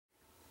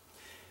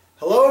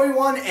Hello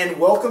everyone and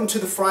welcome to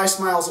the Fry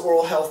Smiles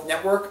Oral Health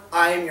Network.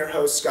 I am your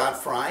host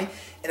Scott Fry,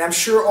 and I'm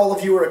sure all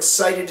of you are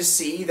excited to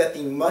see that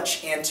the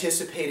much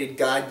anticipated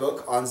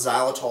guidebook on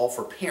xylitol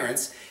for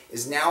parents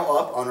is now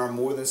up on our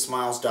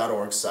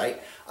morethansmiles.org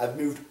site. I've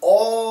moved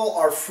all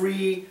our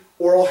free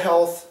oral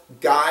health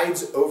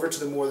guides over to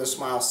the More Than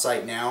Smiles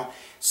site now,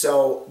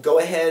 so go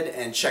ahead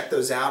and check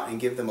those out and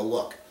give them a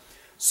look.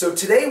 So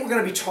today we're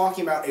going to be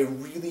talking about a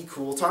really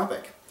cool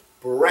topic,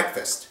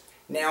 breakfast.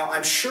 Now,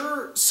 I'm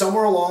sure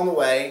somewhere along the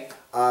way,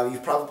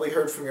 you've probably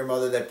heard from your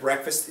mother that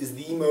breakfast is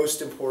the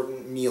most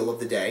important meal of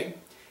the day,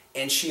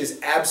 and she is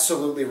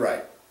absolutely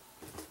right.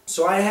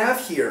 So I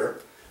have here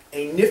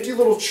a nifty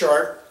little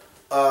chart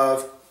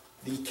of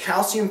the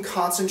calcium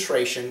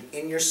concentration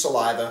in your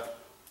saliva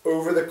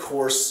over the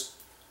course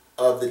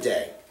of the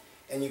day.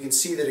 And you can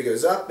see that it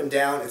goes up and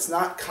down, it's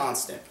not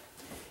constant.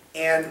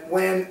 And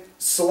when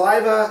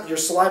your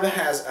saliva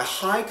has a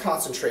high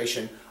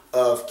concentration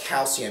of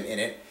calcium in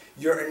it,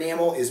 your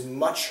enamel is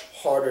much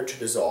harder to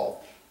dissolve.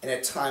 And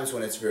at times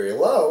when it's very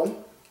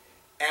low,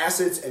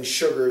 acids and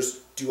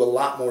sugars do a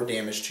lot more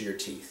damage to your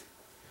teeth.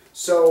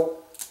 So,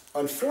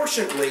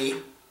 unfortunately,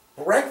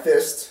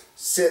 breakfast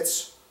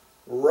sits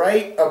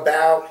right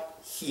about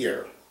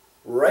here,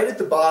 right at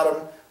the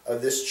bottom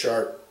of this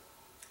chart,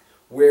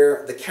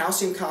 where the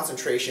calcium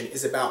concentration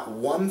is about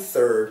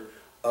 1/3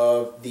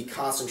 of the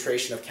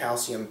concentration of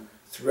calcium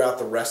throughout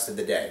the rest of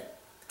the day.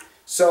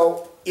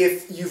 So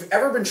if you've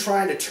ever been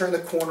trying to turn the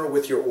corner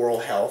with your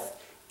oral health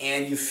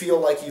and you feel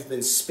like you've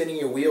been spinning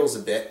your wheels a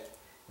bit,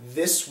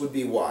 this would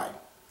be why.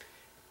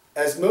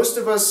 As most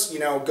of us,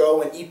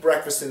 go and eat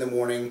breakfast in the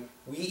morning,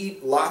 we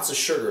eat lots of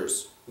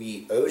sugars. We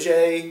eat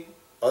OJ,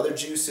 other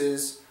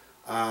juices,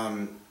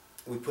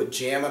 we put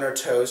jam on our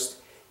toast,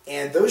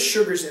 and those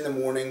sugars in the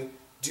morning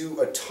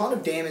do a ton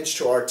of damage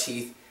to our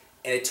teeth,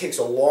 and it takes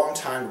a long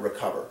time to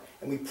recover.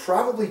 And we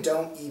probably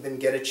don't even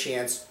get a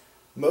chance,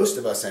 most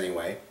of us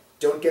anyway,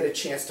 don't get a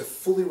chance to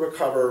fully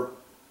recover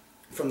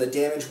from the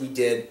damage we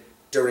did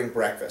during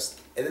breakfast.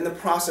 And then the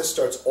process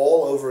starts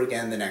all over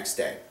again the next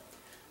day.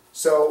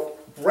 So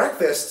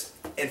breakfast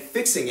and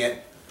fixing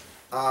it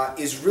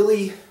is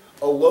really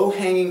a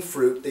low-hanging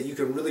fruit that you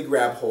can really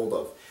grab hold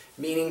of,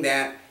 meaning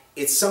that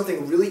it's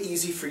something really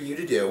easy for you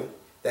to do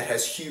that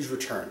has huge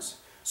returns.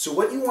 So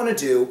what you want to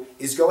do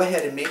is go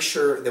ahead and make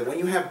sure that when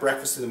you have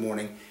breakfast in the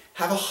morning,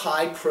 have a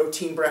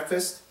high-protein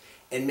breakfast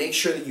and make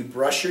sure that you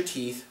brush your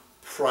teeth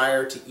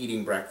prior to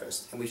eating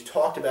breakfast. And we've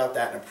talked about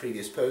that in a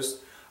previous post.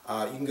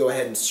 You can go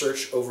ahead and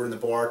search over in the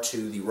bar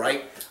to the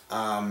right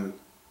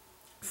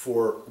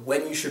for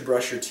when you should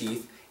brush your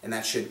teeth, and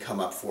that should come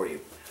up for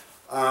you.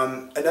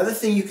 Another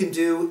thing you can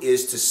do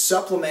is to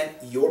supplement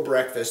your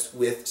breakfast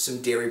with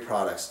some dairy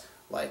products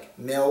like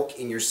milk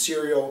in your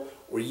cereal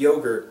or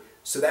yogurt,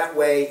 so that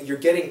way you're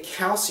getting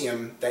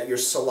calcium that your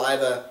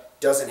saliva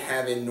doesn't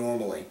have in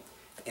normally,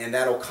 and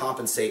that'll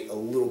compensate a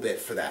little bit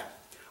for that.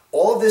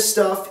 All of this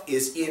stuff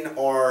is in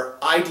our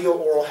Ideal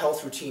Oral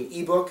Health Routine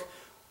ebook,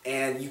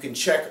 and you can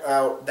check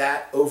out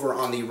that over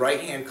on the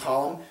right-hand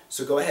column,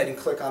 so go ahead and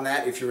click on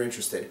that if you're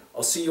interested.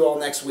 I'll see you all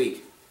next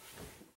week.